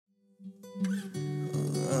Just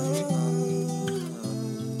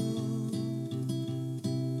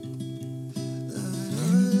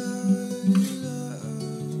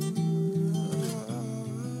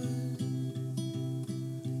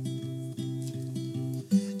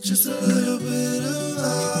a little bit of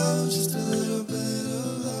love, just a little bit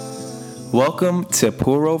of love. Welcome to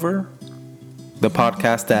Pour Over, the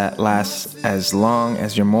podcast that lasts as long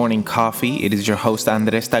as your morning coffee. It is your host,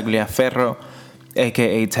 Andres Tagliaferro,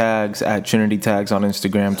 aka Tags at Trinity Tags on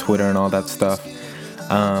Instagram, Twitter, and all that stuff.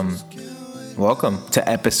 Welcome to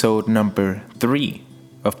episode number 3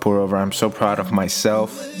 of Pour Over. I'm so proud of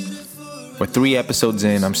myself. We're 3 episodes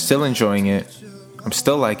in. I'm still enjoying it. I'm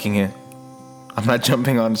still liking it. I'm not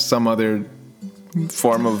jumping on some other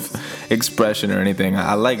form of expression or anything.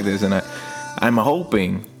 I like this, and I'm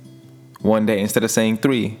hoping one day, instead of saying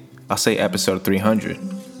 3, I'll say episode 300,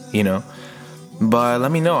 But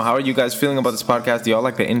let me know, how are you guys feeling about this podcast? Do y'all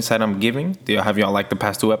like the insight I'm giving? Have y'all liked the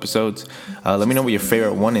past 2 episodes? Let me know what your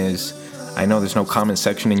favorite one is. I know there's no comment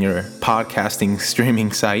section in your podcasting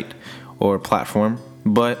streaming site or platform,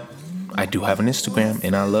 but I do have an Instagram,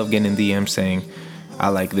 and I love getting DMs saying, I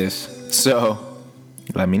like this. So,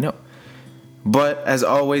 let me know. But, as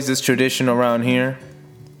always, this tradition around here,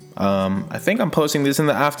 I think I'm posting this in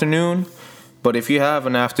the afternoon. But if you have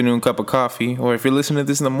an afternoon cup of coffee, or if you're listening to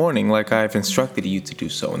this in the morning like I've instructed you to do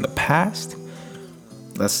so in the past,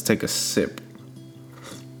 let's take a sip.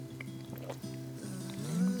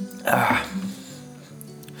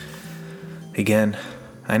 Again,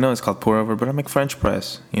 I know it's called pour over, but I make French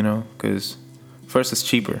press, because first it's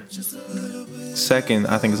cheaper. Second,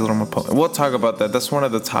 I think it's a little more potent. We'll talk about that. That's one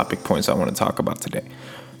of the topic points I want to talk about today.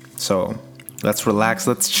 So, let's relax.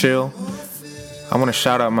 Let's chill. I want to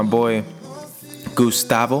shout out my boy,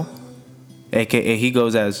 Gustavo, a.k.a. he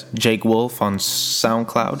goes as Jake Wolf on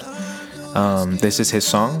SoundCloud. This is his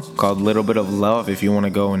song called Little Bit of Love. If you want to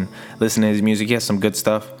go and listen to his music, he has some good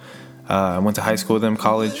stuff. I went to high school with him,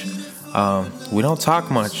 college. We don't talk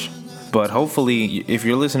much. But hopefully, if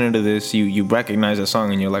you're listening to this, you recognize the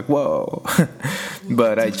song and you're like, whoa.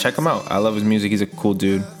 But check him out. I love his music. He's a cool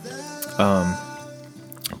dude.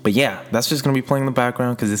 But yeah, that's just going to be playing in the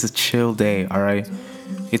background because it's a chill day, all right?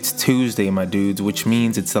 It's Tuesday, my dudes, which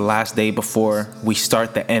means it's the last day before we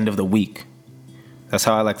start the end of the week. That's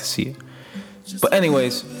how I like to see it. But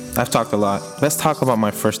anyways, I've talked a lot. Let's talk about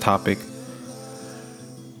my first topic.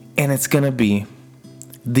 And it's going to be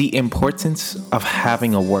the importance of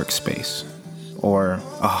having a workspace or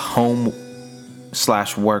a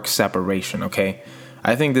home/work separation, okay?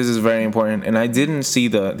 I think this is very important, and I didn't see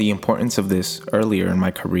the importance of this earlier in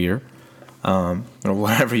my career, or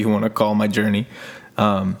whatever you want to call my journey.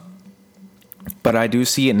 But I do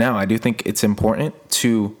see it now. I do think it's important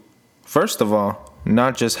to, first of all,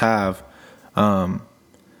 not just have a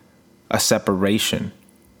separation.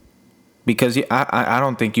 Because I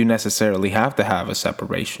don't think you necessarily have to have a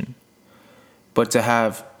separation, but to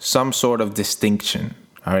have some sort of distinction.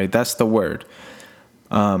 All right, that's the word.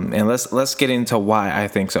 And let's get into why I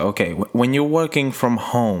think so. Okay, when you're working from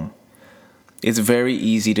home, it's very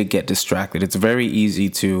easy to get distracted. It's very easy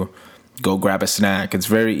to go grab a snack. It's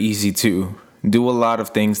very easy to do a lot of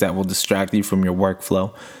things that will distract you from your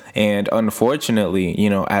workflow. And unfortunately,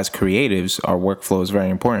 as creatives, our workflow is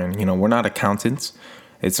very important. We're not accountants.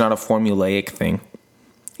 It's not a formulaic thing.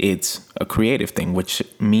 It's a creative thing, which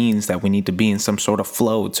means that we need to be in some sort of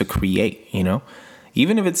flow to create,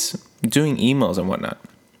 even if it's doing emails and whatnot.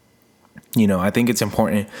 I think it's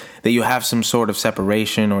important that you have some sort of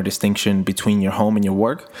separation or distinction between your home and your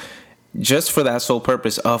work, just for that sole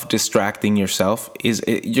purpose of distracting yourself.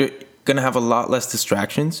 You're going to have a lot less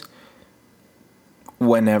distractions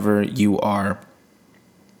whenever you are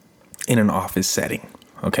in an office setting,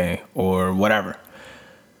 okay, or whatever.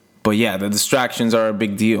 But yeah, the distractions are a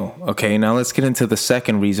big deal. Okay, now let's get into the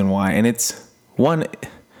second reason why. And it's one,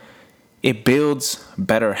 it builds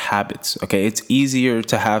better habits. Okay, it's easier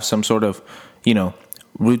to have some sort of,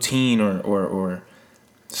 routine or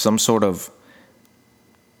some sort of,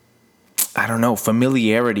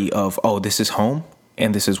 familiarity of, this is home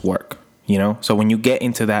and this is work, So when you get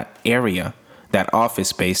into that area, that office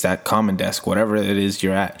space, that common desk, whatever it is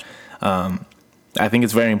you're at, I think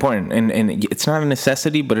it's very important, and it's not a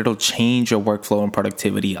necessity, but it'll change your workflow and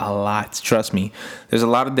productivity a lot. Trust me. There's a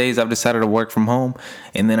lot of days I've decided to work from home,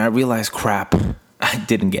 and then I realized, crap, I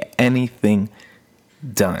didn't get anything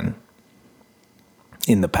done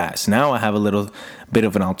in the past. Now I have a little bit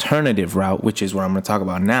of an alternative route, which is what I'm going to talk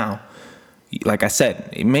about now. Like I said,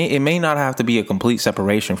 it may not have to be a complete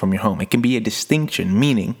separation from your home. It can be a distinction,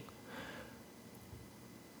 meaning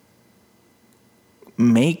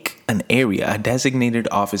make an area, a designated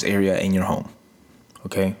office area in your home.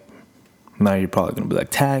 Okay? Now you're probably going to be like,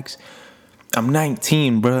 Tags, I'm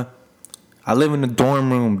 19, bruh. I live in a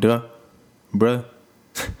dorm room, bruh.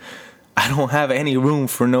 I don't have any room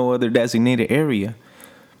for no other designated area.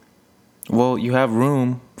 Well, you have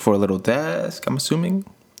room for a little desk, I'm assuming.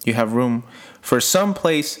 You have room for some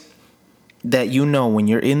place that you know when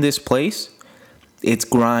you're in this place, it's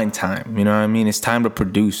grind time. You know what I mean? It's time to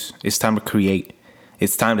produce. It's time to create.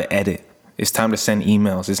 It's time to edit. It's time to send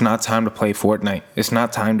emails. It's not time to play Fortnite. It's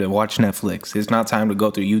not time to watch Netflix. It's not time to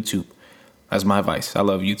go through YouTube. That's my vice. I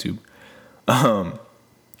love YouTube.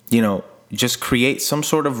 Just create some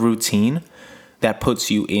sort of routine that puts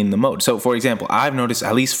you in the mode. So, for example, I've noticed,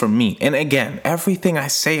 at least for me, and again, everything I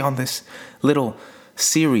say on this little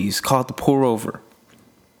series called The Pour Over,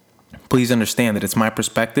 please understand that it's my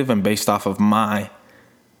perspective and based off of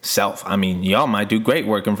myself. I mean, y'all might do great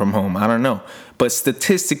working from home. I don't know. But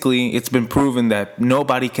statistically, it's been proven that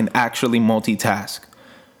nobody can actually multitask.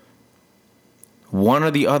 One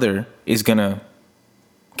or the other is going to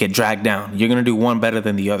get dragged down. You're going to do one better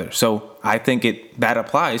than the other. So I think that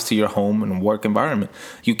applies to your home and work environment.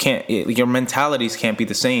 Your mentalities can't be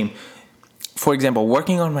the same. For example,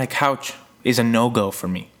 working on my couch is a no-go for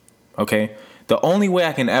me. Okay? The only way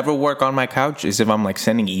I can ever work on my couch is if I'm like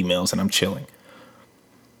sending emails and I'm chilling.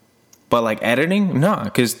 But like editing, nah,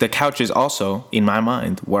 because the couch is also, in my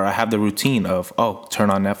mind, where I have the routine of, turn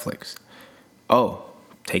on Netflix.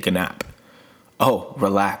 Take a nap.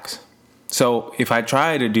 Relax. So if I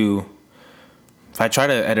try to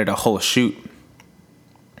edit a whole shoot,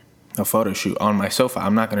 a photo shoot on my sofa,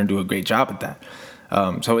 I'm not going to do a great job at that.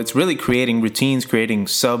 So it's really creating routines, creating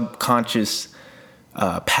subconscious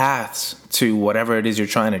paths to whatever it is you're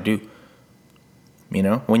trying to do. You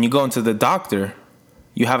know, when you go into the doctor,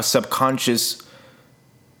 you have a subconscious,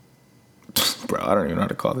 I don't even know how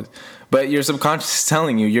to call this, but your subconscious is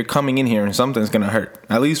telling you you're coming in here and something's going to hurt.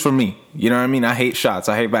 At least for me. You know what I mean? I hate shots.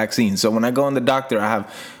 I hate vaccines. So when I go in the doctor,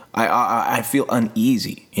 I feel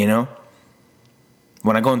uneasy, you know?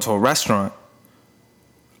 When I go into a restaurant,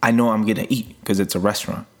 I know I'm going to eat because it's a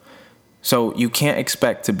restaurant. So you can't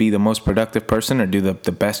expect to be the most productive person or do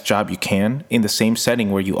the best job you can in the same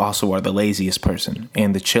setting where you also are the laziest person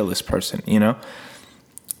and the chillest person, you know?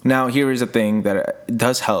 Now, here is a thing that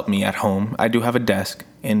does help me at home. I do have a desk.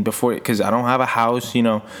 And because I don't have a house, you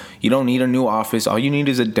know, you don't need a new office. All you need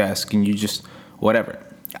is a desk and you just, whatever.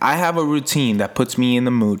 I have a routine that puts me in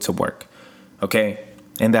the mood to work. Okay?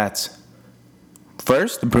 And that's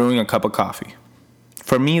first, brewing a cup of coffee.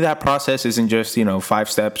 For me, that process isn't just, 5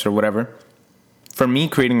 steps or whatever. For me,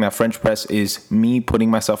 creating that French press is me putting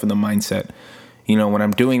myself in the mindset. You know, when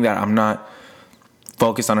I'm doing that, I'm not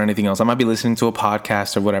focused on anything else. I might be listening to a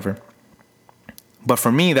podcast or whatever. But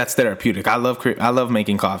for me, that's therapeutic. I love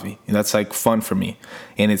making coffee. That's like fun for me.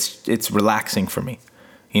 And it's relaxing for me,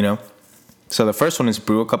 you know? So the first one is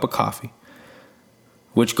brew a cup of coffee,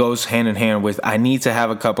 which goes hand in hand with I need to have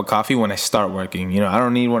a cup of coffee when I start working. You know, I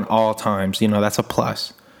don't need one all times. You know, that's a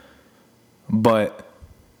plus. But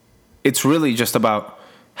it's really just about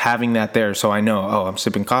having that there so I know, I'm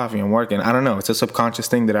sipping coffee, I'm working. I don't know. It's a subconscious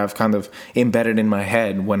thing that I've kind of embedded in my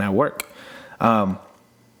head when I work.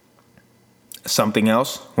 Something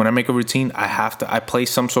else, when I make a routine, I play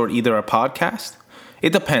some sort, either a podcast.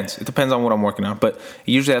 It depends. It depends on what I'm working on. But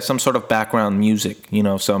I usually have some sort of background music,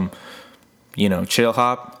 some, chill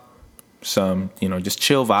hop, some, just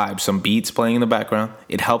chill vibes, some beats playing in the background.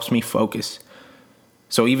 It helps me focus.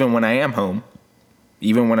 So even when I am home,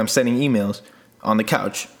 even when I'm sending emails on the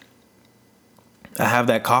couch, I have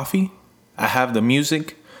that coffee, I have the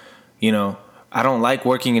music, I don't like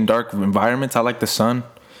working in dark environments. I like the sun.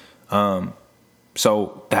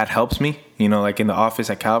 So that helps me, like in the office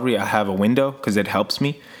at Calvary, I have a window because it helps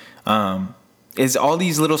me. It's all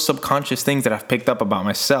these little subconscious things that I've picked up about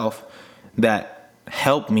myself that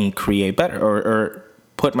help me create better or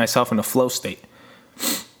put myself in a flow state,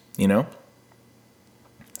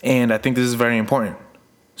 And I think this is very important.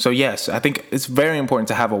 So yes, I think it's very important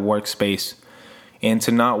to have a workspace and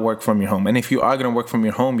to not work from your home. And if you are going to work from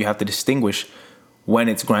your home, you have to distinguish when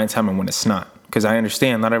it's grind time and when it's not. Because I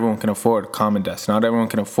understand not everyone can afford common desks. Not everyone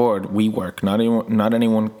can afford WeWork. Not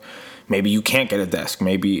anyone. Maybe you can't get a desk.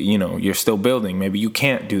 Maybe, you're still building. Maybe you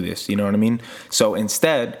can't do this. You know what I mean? So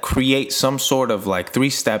instead, create some sort of like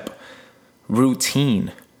 3-step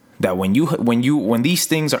routine that when these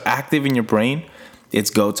things are active in your brain, it's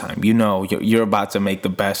go time. You're about to make the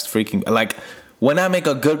best freaking, like when I make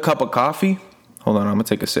a good cup of coffee. Hold on, I'm gonna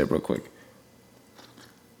take a sip real quick.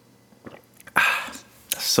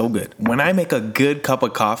 So good. When I make a good cup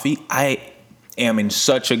of coffee, am in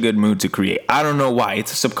such a good mood to create. I don't know why.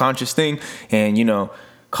 It's a subconscious thing, and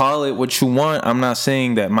call it what you want. I'm not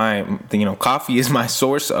saying that my coffee is my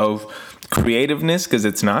source of creativeness, because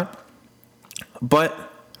it's not. But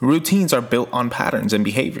routines are built on patterns and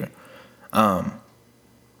behavior.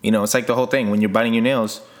 It's like the whole thing when you're biting your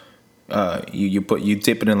nails. You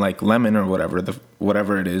dip it in like lemon or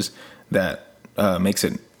whatever it is that makes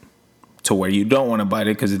it to where you don't want to bite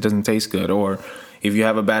it because it doesn't taste good. Or if you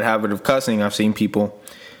have a bad habit of cussing, I've seen people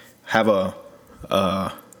have a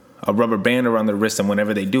rubber band around their wrist, and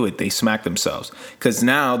whenever they do it, they smack themselves, because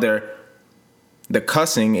now the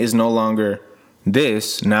cussing is no longer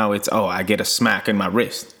this. Now it's, I get a smack in my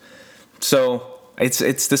wrist. So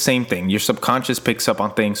it's the same thing. Your subconscious picks up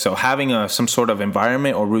on things. So having some sort of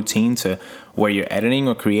environment or routine to where you're editing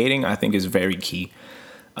or creating, I think is very key.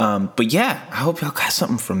 But yeah, I hope y'all got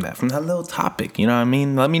something from that little topic. You know what I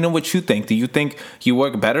mean? Let me know what you think. Do you think you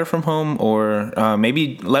work better from home? Or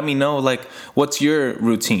maybe let me know, like, what's your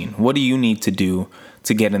routine? What do you need to do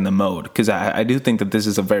to get in the mode? Because I do think that this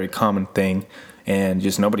is a very common thing, and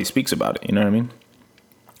just nobody speaks about it. You know what I mean?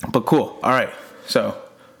 But cool. All right. So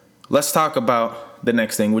let's talk about the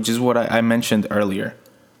next thing, which is what I mentioned earlier.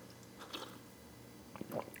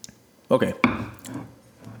 Okay.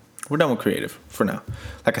 We're done with creative for now.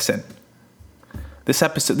 Like I said,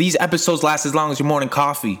 these episodes last as long as your morning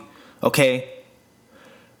coffee, okay?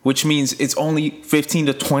 Which means it's only 15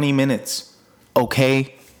 to 20 minutes,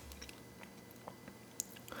 okay?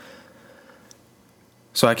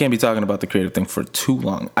 So I can't be talking about the creative thing for too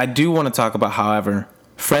long. I do want to talk about, however,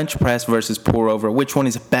 French press versus pour over. Which one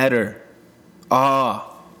is better?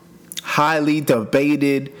 Highly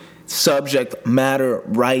debated subject matter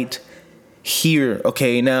right here.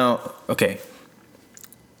 Okay, now,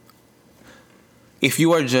 if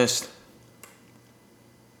you are just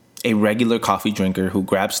a regular coffee drinker who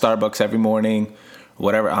grabs Starbucks every morning,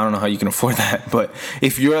 whatever, I don't know how you can afford that, but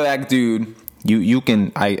if you're that dude, you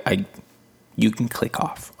can click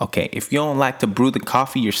off. Okay, if you don't like to brew the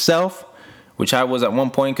coffee yourself, which I was at one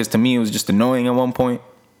point, because to me it was just annoying at one point,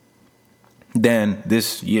 then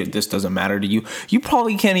this doesn't matter to you. You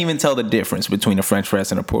probably can't even tell the difference between a French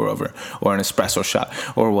press and a pour over, or an espresso shot,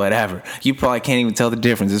 or whatever. You probably can't even tell the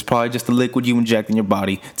difference. It's probably just the liquid you inject in your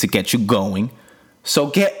body to get you going. So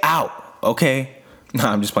get out, okay? No,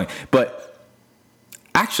 I'm just playing. But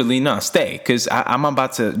actually, no, stay, because I'm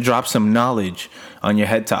about to drop some knowledge on your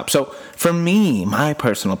head top. So for me, my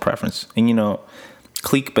personal preference, and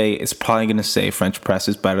clickbait is probably going to say French press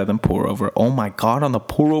is better than pour over. Oh my God, on the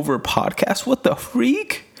pour over podcast? What the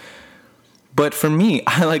freak? But for me,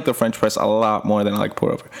 I like the French press a lot more than I like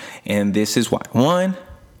pour over. And this is why. One,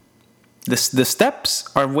 the steps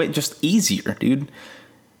are just easier, dude.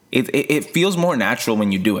 It feels more natural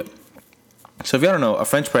when you do it. So if you don't know, a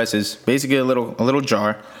French press is basically a little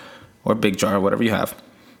jar, or big jar, whatever you have.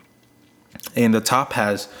 And the top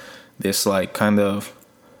has this like kind of,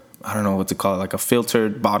 I don't know what to call it, like a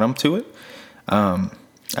filtered bottom to it.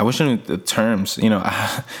 I wish I knew the terms.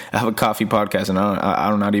 I have a coffee podcast, and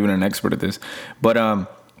I'm not even an expert at this. But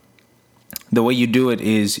the way you do it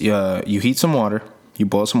is you heat some water, you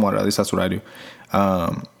boil some water. At least that's what I do.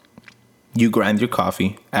 You grind your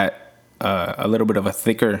coffee at a little bit of a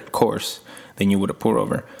thicker course than you would a pour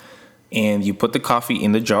over, and you put the coffee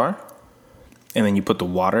in the jar, and then you put the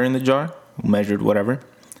water in the jar, measured whatever,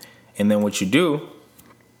 and then what you do,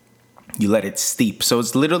 you let it steep. So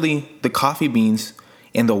it's literally the coffee beans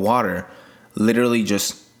and the water literally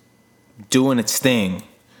just doing its thing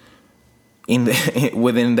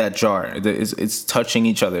within that jar. It's touching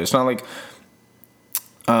each other. It's not like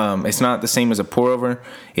it's not the same as a pour over.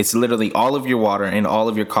 It's literally all of your water and all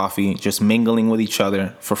of your coffee just mingling with each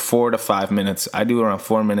other for 4 to 5 minutes. I do around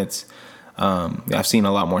 4 minutes. I've seen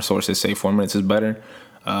a lot more sources say 4 minutes is better,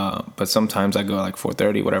 but sometimes I go like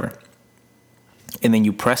 4:30, whatever. And then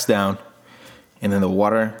you press down, and then the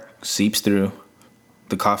water seeps through.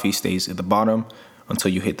 The coffee stays at the bottom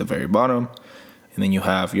until you hit the very bottom, and then you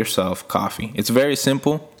have yourself coffee. It's very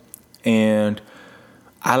simple, and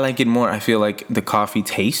I like it more. I feel like the coffee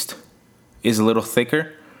taste is a little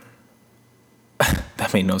thicker.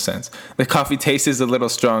 That made no sense. The coffee taste is a little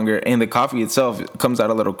stronger, and the coffee itself comes out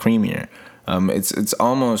a little creamier. It's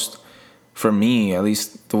almost, for me, at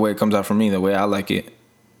least the way it comes out for me, the way I like it,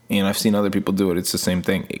 and I've seen other people do it, it's the same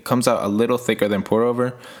thing. It comes out a little thicker than pour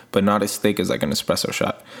over, but not as thick as like an espresso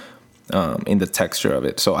shot in the texture of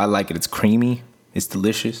it. So I like it. It's creamy. It's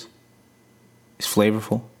delicious. It's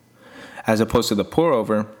flavorful. As opposed to the pour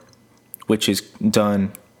over, which is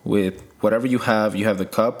done with whatever you have. You have the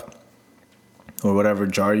cup or whatever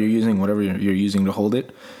jar you're using, whatever you're using to hold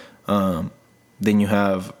it. then you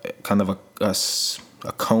have kind of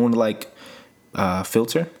a cone-like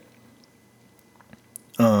filter.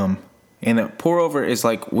 And a pour over is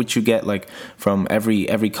like what you get like from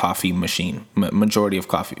every coffee machine. Majority of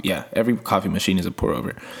coffee, yeah, every coffee machine is a pour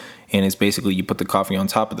over, and it's basically you put the coffee on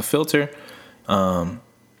top of the filter, and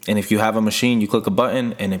if you have a machine, you click a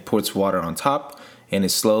button and it pours water on top, and it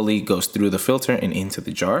slowly goes through the filter and into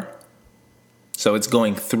the jar. So it's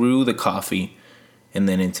going through the coffee and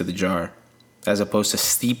then into the jar, as opposed to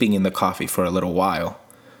steeping in the coffee for a little while,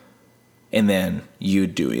 and then you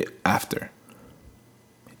do it after.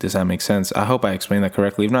 Does that make sense? I hope I explained that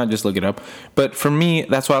correctly. If not, just look it up. But for me,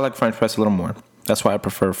 that's why I like French press a little more. That's why I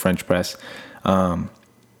prefer French press.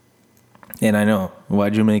 And I know,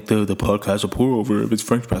 why'd you make the podcast a pour over if it's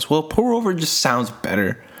French press? Well, pour over just sounds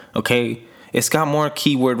better, okay? It's got more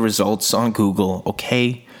keyword results on Google,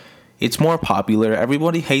 okay? It's more popular.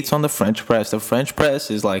 Everybody hates on the French press. The French press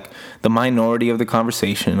is like the minority of the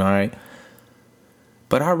conversation, all right?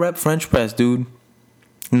 But I rep French press, dude.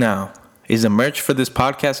 Now, is the merch for this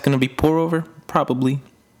podcast going to be pour over? Probably.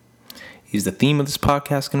 Is the theme of this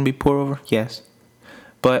podcast going to be pour over? Yes.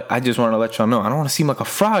 But I just want to let y'all know, I don't want to seem like a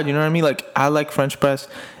fraud, you know what I mean? Like, I like French press,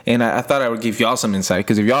 and I thought I would give y'all some insight,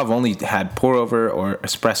 because if y'all have only had pour over or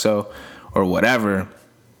espresso or whatever,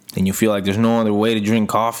 and you feel like there's no other way to drink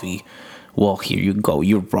coffee, well, here you go.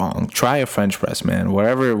 You're wrong. Try a French press, man.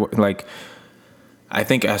 Wherever, like, I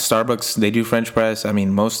think at Starbucks, they do French press. I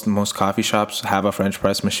mean, most coffee shops have a French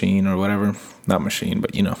press machine or whatever. Not machine,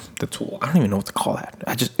 but, you know, the tool. I don't even know what to call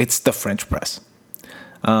that. It's the French press.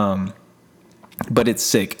 But it's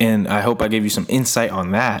sick, and I hope I gave you some insight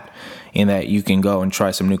on that, and that you can go and try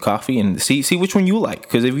some new coffee and see which one you like.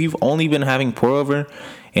 Because if you've only been having pour over,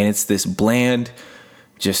 and it's this bland,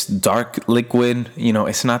 just dark liquid, you know,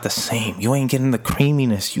 it's not the same. You ain't getting the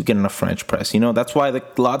creaminess you get in a French press. You know, that's why the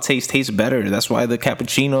lattes taste better. That's why the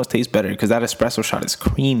cappuccinos taste better, because that espresso shot is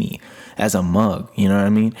creamy as a mug. You know what I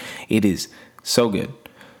mean? It is so good.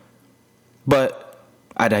 But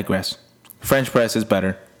I digress. French press is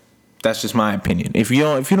better. That's just my opinion. If you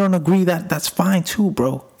don't agree, that's fine too,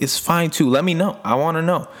 bro. It's fine too. Let me know. I want to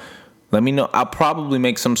know. Let me know. I'll probably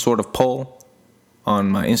make some sort of poll on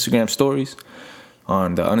my Instagram stories,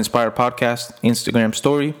 on the Uninspired Podcast Instagram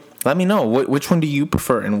story. Let me know which one do you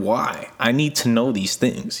prefer and why. I need to know these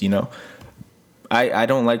things, you know. I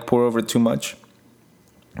don't like pour over too much,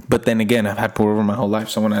 but then again, I've had pour over my whole life.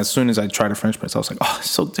 So as soon as I tried a French press, I was like, oh, it's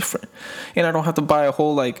so different, and I don't have to buy a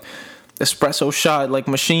whole like espresso shot like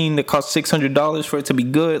machine that costs $600 for it to be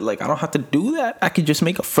good. Like, I don't have to do that. I could just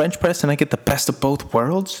make a French press and I get the best of both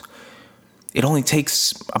worlds. It only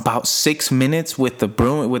takes about 6 minutes with the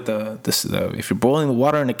brew, with the if you're boiling the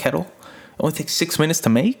water in a kettle, it only takes 6 minutes to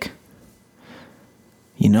make.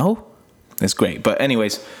 You know, it's great. But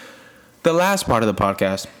anyways, the last part of the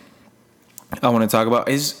podcast I want to talk about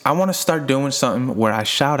is I want to start doing something where I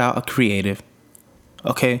shout out a creative.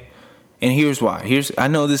 Okay. And here's why. I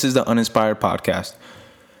know this is the Uninspired Podcast,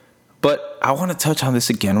 but I want to touch on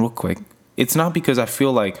this again real quick. It's not because I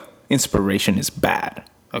feel like inspiration is bad,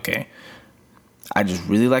 okay? I just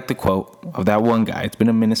really like the quote of that one guy. It's been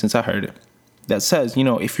a minute since I heard it. That says, you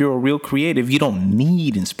know, if you're a real creative, you don't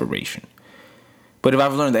need inspiration. But if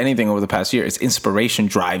I've learned anything over the past year, it's inspiration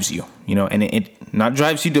drives you, you know, and it not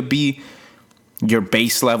drives you to be your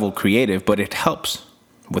base level creative, but it helps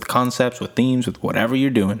with concepts, with themes, with whatever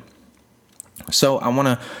you're doing. So I want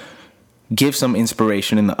to give some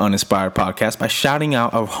inspiration in the Uninspired Podcast by shouting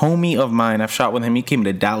out a homie of mine. I've shot with him. He came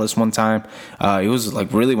to Dallas one time. It was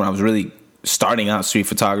like really when I was really starting out street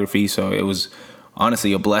photography. So it was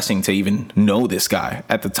honestly a blessing to even know this guy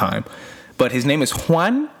at the time. But his name is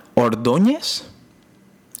Juan Ordóñez.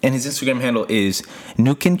 And his Instagram handle is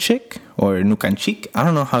Nukanchik or Nukanchik. I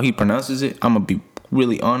don't know how he pronounces it. I'm going to be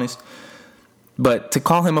really honest. But to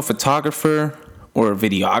call him a photographer or a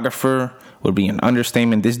videographer would be an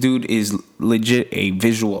understatement. This dude is legit a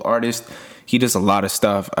visual artist. He does a lot of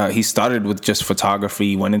stuff. He started with just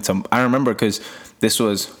photography, went into, I remember because this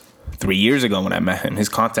was 3 years ago when I met him. His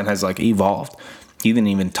content has like evolved. He didn't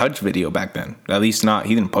even touch video back then. At least not,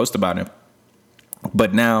 he didn't post about it.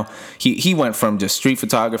 But now he went from just street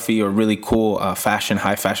photography or really cool high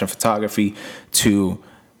fashion photography to,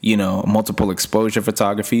 you know, multiple exposure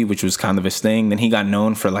photography, which was kind of his thing. Then he got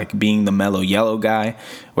known for like being the mellow yellow guy,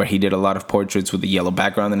 where he did a lot of portraits with a yellow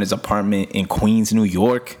background in his apartment in Queens, New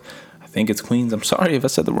York. I think it's Queens. I'm sorry if I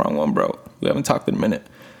said the wrong one, bro. We haven't talked in a minute.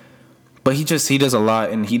 But he does a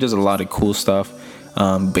lot, and he does a lot of cool stuff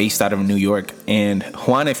based out of New York. And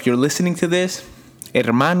Juan, if you're listening to this,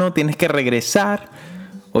 hermano, tienes que regresar.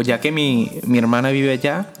 O ya que mi hermana vive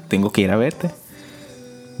allá, tengo que ir a verte.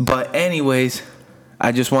 But anyways,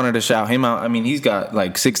 I just wanted to shout him out. I mean, he's got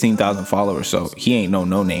like 16,000 followers, so he ain't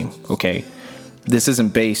no name, okay? This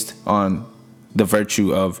isn't based on the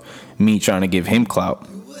virtue of me trying to give him clout.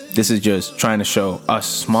 This is just trying to show us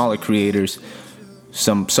smaller creators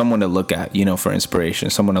someone to look at, for inspiration,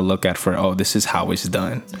 someone to look at for, oh, this is how it's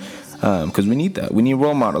done. Because we need that. We need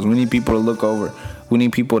role models. We need people to look over. We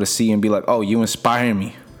need people to see and be like, oh, you inspire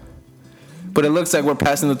me. But it looks like we're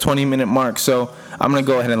passing the 20-minute mark, so I'm going to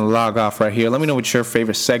go ahead and log off right here. Let me know what your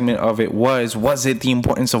favorite segment of it was. Was it the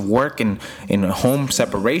importance of work and home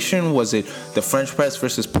separation? Was it the French press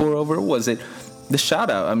versus pour over? Was it the shout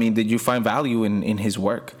out? I mean, did you find value in his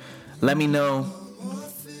work? Let me know.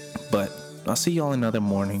 But I'll see y'all another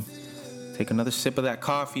morning. Take another sip of that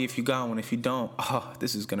coffee if you got one. If you don't,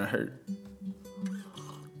 this is going to hurt.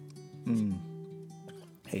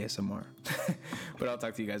 ASMR. But I'll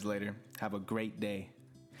talk to you guys later. Have a great day.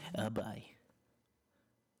 Bye.